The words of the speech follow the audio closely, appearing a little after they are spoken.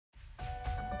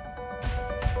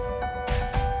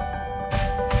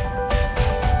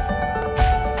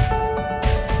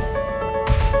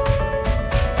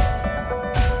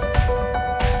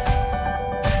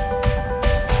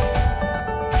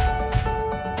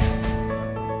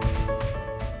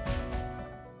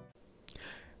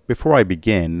Before I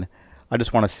begin, I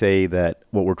just want to say that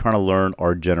what we're trying to learn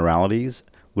are generalities.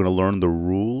 We're going to learn the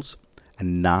rules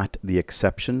and not the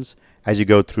exceptions. As you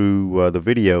go through the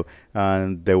video,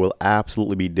 there will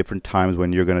absolutely be different times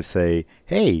when you're going to say,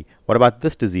 hey, what about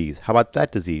this disease? How about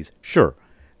that disease? Sure.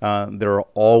 There are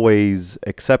always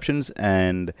exceptions,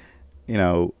 and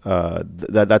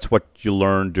that's what you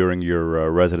learn during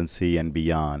your residency and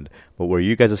beyond. But where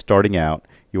you guys are starting out,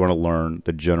 you want to learn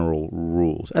the general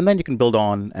rules, and then you can build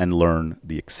on and learn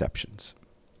the exceptions.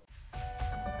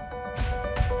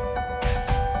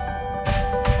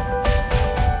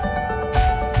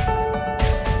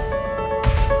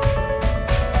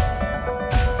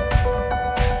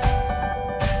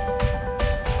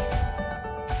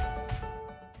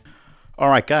 All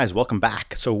right, guys, welcome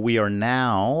back. So we are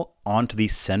now on to the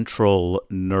central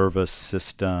nervous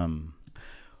system.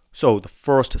 So the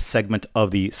first segment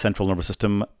of the central nervous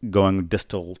system, going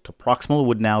distal to proximal,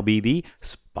 would now be the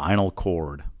spinal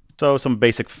cord. So some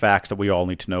basic facts that we all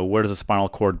need to know. Where does the spinal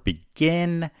cord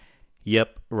begin?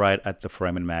 Yep, right at the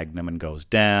foramen magnum and goes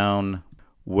down.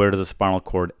 Where does the spinal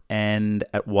cord end?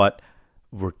 At what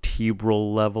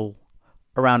vertebral level?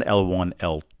 Around L1,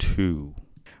 L2.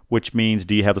 Which means,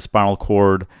 do you have the spinal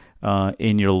cord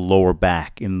in your lower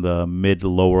back, in the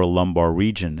mid-lower lumbar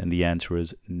region? And the answer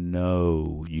is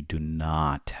no, you do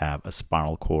not have a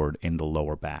spinal cord in the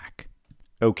lower back.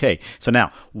 Okay, so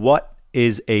now, what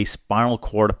is a spinal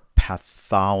cord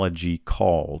pathology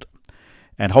called?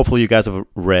 And hopefully you guys have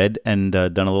read and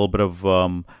done a little bit of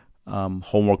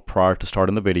homework prior to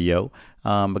starting the video,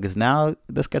 because now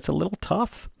this gets a little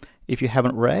tough if you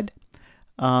haven't read.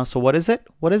 So what is it?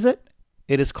 What is it?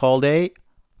 It is called a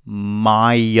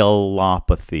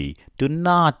myelopathy. Do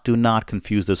not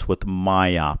confuse this with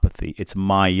myopathy. It's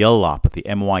myelopathy,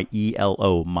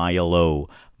 M-Y-E-L-O,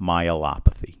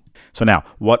 myelopathy. So now,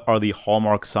 what are the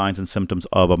hallmark signs and symptoms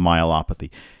of a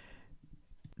myelopathy?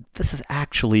 This is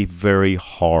actually very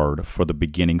hard for the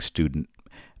beginning student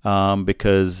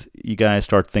because you guys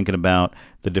start thinking about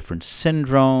the different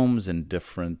syndromes and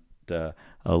different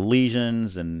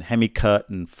lesions and hemicut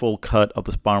and full cut of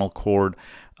the spinal cord.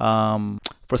 For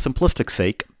simplistic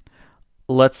sake,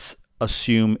 let's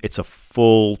assume it's a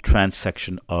full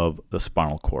transection of the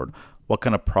spinal cord. What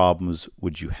kind of problems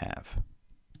would you have?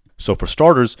 So for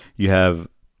starters, you have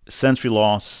sensory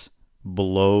loss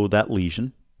below that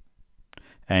lesion,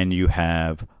 and you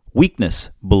have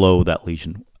weakness below that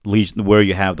lesion where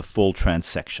you have the full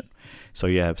transection. So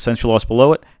you have sensory loss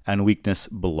below it and weakness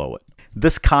below it.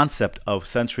 This concept of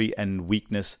sensory and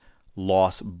weakness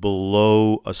loss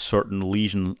below a certain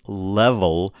lesion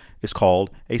level is called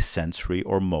a sensory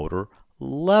or motor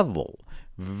level.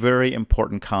 Very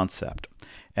important concept.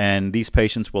 And these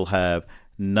patients will have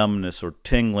numbness or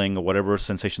tingling or whatever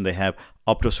sensation they have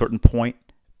up to a certain point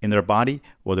in their body,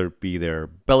 whether it be their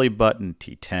belly button,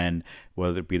 T10,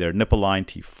 whether it be their nipple line,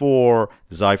 T4,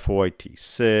 xiphoid,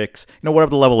 T6,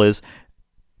 whatever the level is,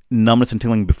 numbness and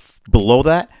tingling below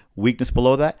that, weakness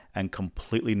below that, and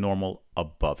completely normal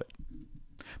above it.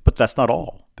 But that's not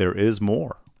all. There is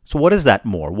more. So what is that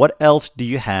more? What else do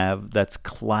you have that's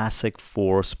classic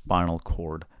for spinal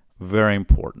cord? Very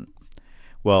important.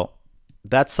 Well,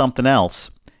 that something else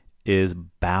is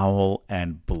bowel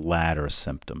and bladder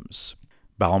symptoms.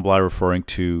 Bowel and bladder referring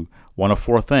to one of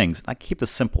four things. I keep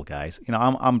this simple, guys.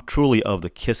 I'm truly of the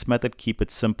KISS method, keep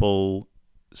it simple,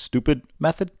 stupid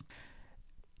method.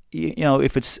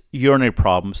 If it's urinary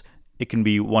problems, it can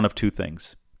be one of two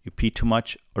things. You pee too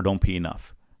much or don't pee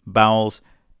enough. Bowels,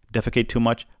 defecate too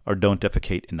much or don't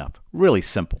defecate enough. Really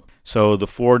simple. So the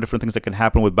four different things that can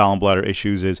happen with bowel and bladder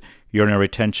issues is urinary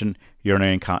retention,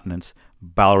 urinary incontinence,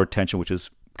 bowel retention, which is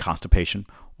constipation,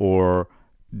 or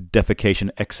defecation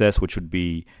excess, which would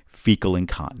be fecal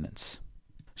incontinence.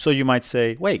 So you might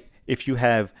say, wait, if you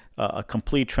have a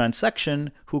complete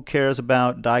transection, who cares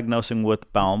about diagnosing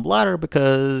with bowel and bladder,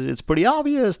 because it's pretty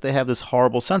obvious they have this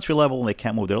horrible sensory level and they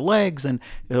can't move their legs, and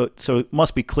so it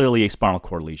must be clearly a spinal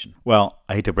cord lesion. Well,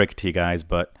 I hate to break it to you guys,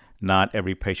 but not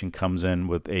every patient comes in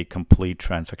with a complete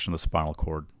transection of the spinal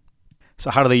cord.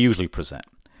 So how do they usually present?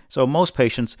 So most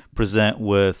patients present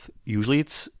with, usually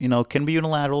it's, can be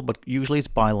unilateral, but usually it's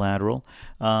bilateral,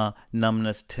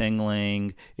 numbness,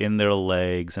 tingling in their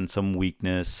legs, and some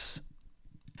weakness.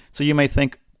 So you may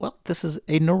think, well, this is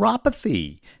a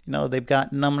neuropathy. They've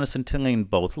got numbness and tingling in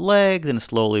both legs and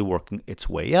slowly working its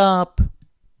way up.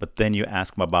 But then you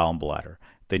ask about bowel and bladder.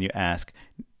 Then you ask,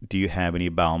 do you have any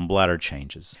bowel and bladder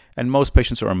changes? And most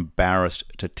patients are embarrassed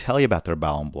to tell you about their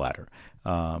bowel and bladder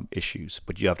issues,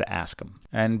 but you have to ask them.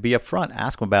 And be upfront.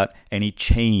 Ask them about any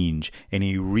change,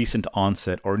 any recent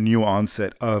onset or new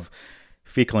onset of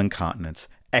fecal incontinence.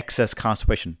 excess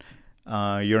constipation,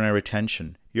 urinary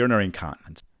retention, urinary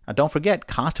incontinence. Now, don't forget,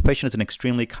 constipation is an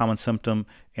extremely common symptom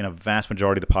in a vast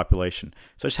majority of the population.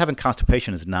 So just having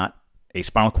constipation is not a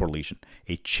spinal cord lesion.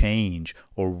 A change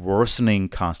or worsening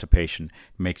constipation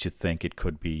makes you think it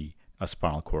could be a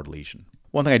spinal cord lesion.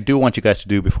 One thing I do want you guys to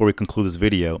do before we conclude this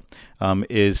video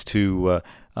is to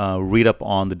read up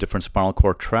on the different spinal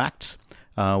cord tracts,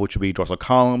 which would be dorsal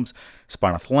columns,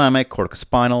 spinothalamic,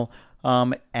 corticospinal,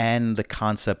 and the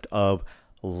concept of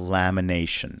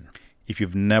lamination. If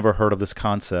you've never heard of this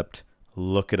concept,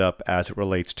 look it up as it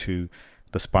relates to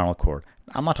the spinal cord.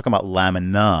 I'm not talking about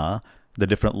lamina, the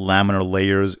different laminar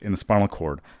layers in the spinal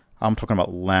cord. I'm talking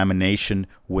about lamination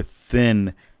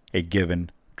within a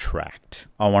given tract.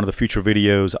 On one of the future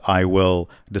videos, I will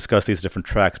discuss these different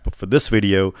tracts, but for this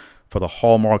video, for the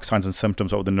hallmark signs and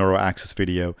symptoms of the Neuro Axis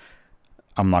video,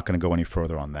 I'm not going to go any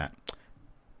further on that.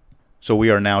 So we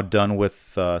are now done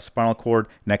with spinal cord.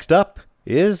 Next up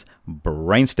is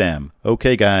brainstem.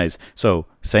 Okay, guys, so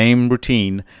same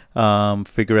routine.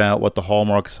 Figure out what the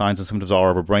hallmark signs and symptoms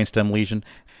are of a brainstem lesion.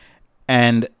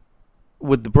 And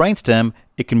with the brainstem,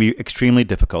 it can be extremely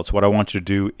difficult. So what I want you to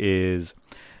do is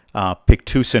pick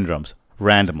two syndromes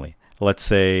randomly. Let's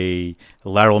say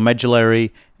lateral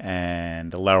medullary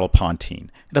and lateral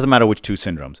pontine. It doesn't matter which two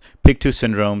syndromes. Pick two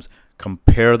syndromes,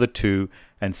 compare the two,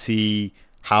 and see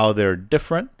how they're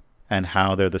different and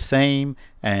how they're the same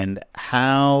and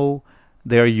how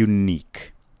they're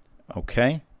unique.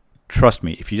 Okay? Trust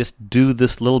me, if you just do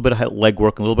this little bit of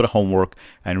legwork, a little bit of homework,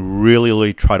 and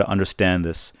really try to understand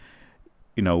this,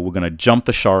 you know, we're going to jump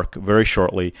the shark very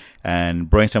shortly, and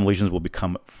brainstem lesions will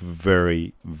become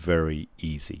very, very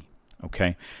easy.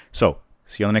 Okay? So,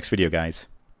 see you on the next video, guys.